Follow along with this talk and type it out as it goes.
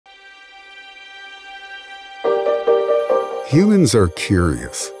Humans are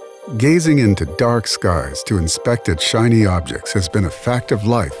curious. Gazing into dark skies to inspect its shiny objects has been a fact of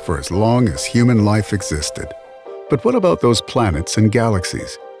life for as long as human life existed. But what about those planets and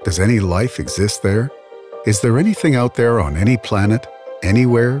galaxies? Does any life exist there? Is there anything out there on any planet,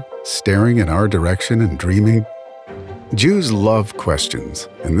 anywhere, staring in our direction and dreaming? Jews love questions,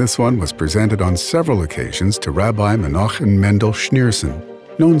 and this one was presented on several occasions to Rabbi Menachem Mendel Schneerson,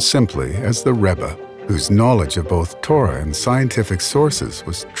 known simply as the Rebbe, whose knowledge of both Torah and scientific sources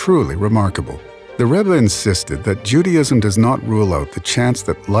was truly remarkable. The Rebbe insisted that Judaism does not rule out the chance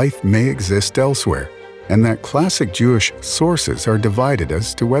that life may exist elsewhere, and that classic Jewish sources are divided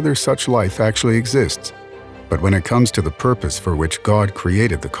as to whether such life actually exists. But when it comes to the purpose for which God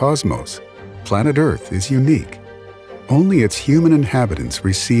created the cosmos, planet Earth is unique. Only its human inhabitants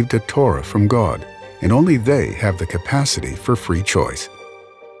received a Torah from God, and only they have the capacity for free choice.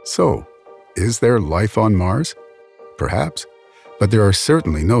 So, is there life on Mars? Perhaps, but there are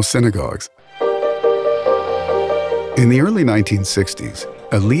certainly no synagogues. In the early 1960s,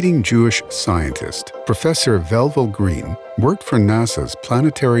 a leading Jewish scientist, Professor Velvel Green, worked for NASA's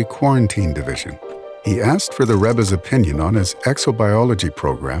Planetary Quarantine Division. He asked for the Rebbe's opinion on his exobiology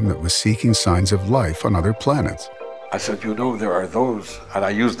program that was seeking signs of life on other planets. I said, you know, there are those, and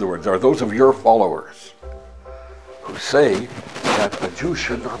I used the words, there are those of your followers who say that a Jew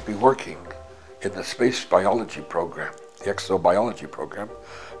should not be working in the space biology program, the exobiology program,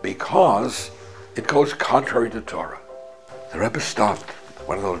 because it goes contrary to Torah. The Rebbe stopped,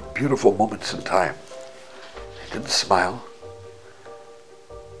 one of those beautiful moments in time. He didn't smile,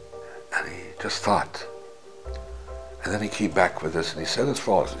 and he just thought. And then he came back with this, and he said as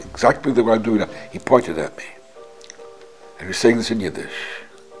follows, exactly the way I'm doing now. He pointed at me, and he was saying this in Yiddish.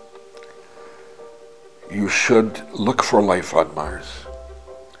 You should look for life on Mars.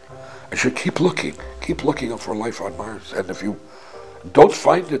 You should keep looking for life on Mars. And if you don't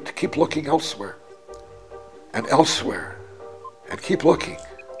find it, keep looking elsewhere, and elsewhere, and keep looking.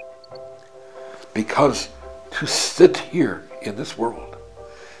 Because to sit here in this world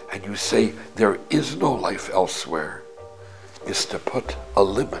and you say there is no life elsewhere is to put a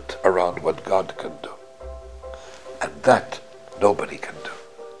limit around what God can do. And that nobody can do.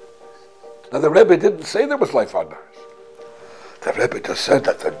 Now the Rebbe didn't say there was life on Mars. The Rebbe just said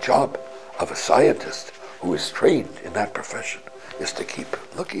that the job of a scientist who is trained in that profession is to keep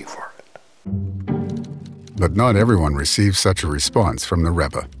looking for it. But not everyone received such a response from the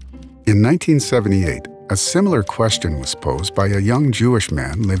Rebbe. In 1978, a similar question was posed by a young Jewish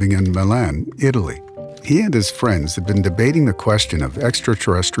man living in Milan, Italy. He and his friends had been debating the question of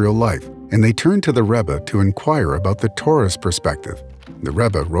extraterrestrial life, and they turned to the Rebbe to inquire about the Torah's perspective. The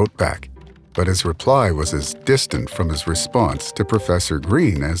Rebbe wrote back, but his reply was as distant from his response to Professor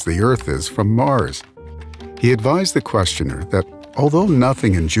Green as the Earth is from Mars. He advised the questioner that although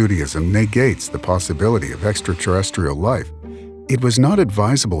nothing in Judaism negates the possibility of extraterrestrial life, it was not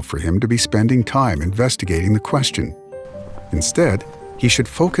advisable for him to be spending time investigating the question. Instead, he should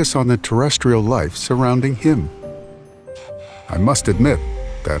focus on the terrestrial life surrounding him. I must admit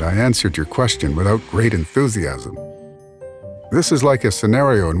that I answered your question without great enthusiasm. This is like a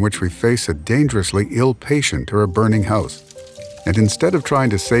scenario in which we face a dangerously ill patient or a burning house, and instead of trying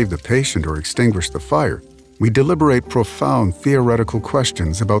to save the patient or extinguish the fire, we deliberate profound theoretical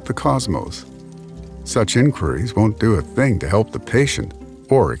questions about the cosmos. Such inquiries won't do a thing to help the patient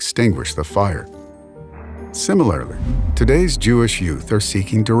or extinguish the fire. Similarly, today's Jewish youth are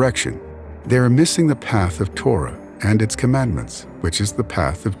seeking direction. They are missing the path of Torah and its commandments, which is the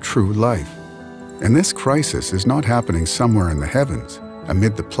path of true life. And this crisis is not happening somewhere in the heavens,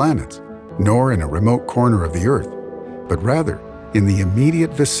 amid the planets, nor in a remote corner of the earth, but rather in the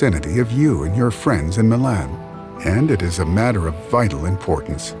immediate vicinity of you and your friends in Milan. And it is a matter of vital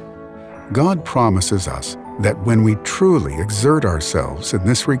importance. God promises us that when we truly exert ourselves in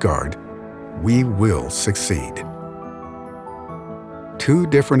this regard, we will succeed. Two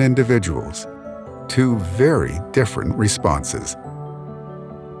different individuals, two very different responses.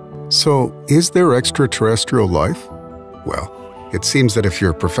 So, is there extraterrestrial life? Well, it seems that if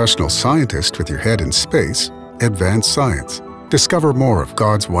you're a professional scientist with your head in space, advance science, discover more of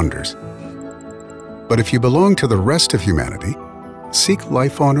God's wonders. But if you belong to the rest of humanity, seek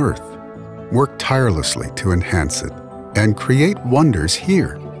life on Earth, work tirelessly to enhance it, and create wonders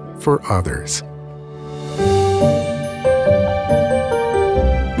here for others.